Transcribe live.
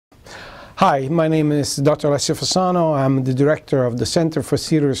Hi, my name is Dr. Alessio Fasano. I'm the director of the Center for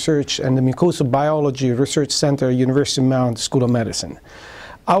Celiac Research and the Mucosal Biology Research Center, University of Maryland School of Medicine.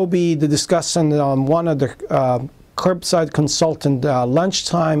 I will be the discussant on one of the curbside consultant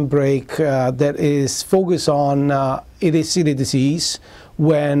lunchtime break that is focused on celiac disease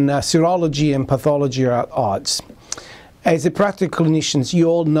when serology and pathology are at odds. As a practical clinicians, you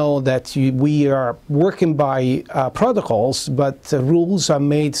all know that we are working by protocols, but rules are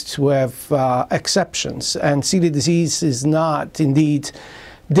made to have exceptions. And celiac disease is not indeed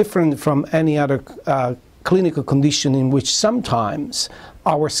different from any other clinical condition in which sometimes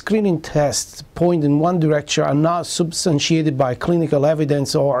our screening tests point in one direction are not substantiated by clinical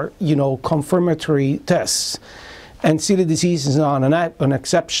evidence or, confirmatory tests. And celiac disease is not an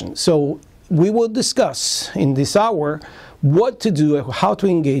exception. So we will discuss in this hour what to do, how to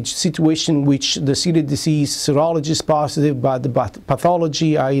engage situation in which the celiac disease serology is positive, but the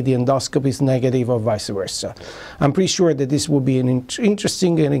pathology, i.e. the endoscopy, is negative, or vice versa. I'm pretty sure that this will be an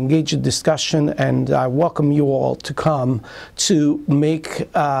interesting and engaging discussion, and I welcome you all to come to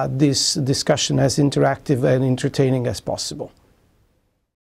make this discussion as interactive and entertaining as possible.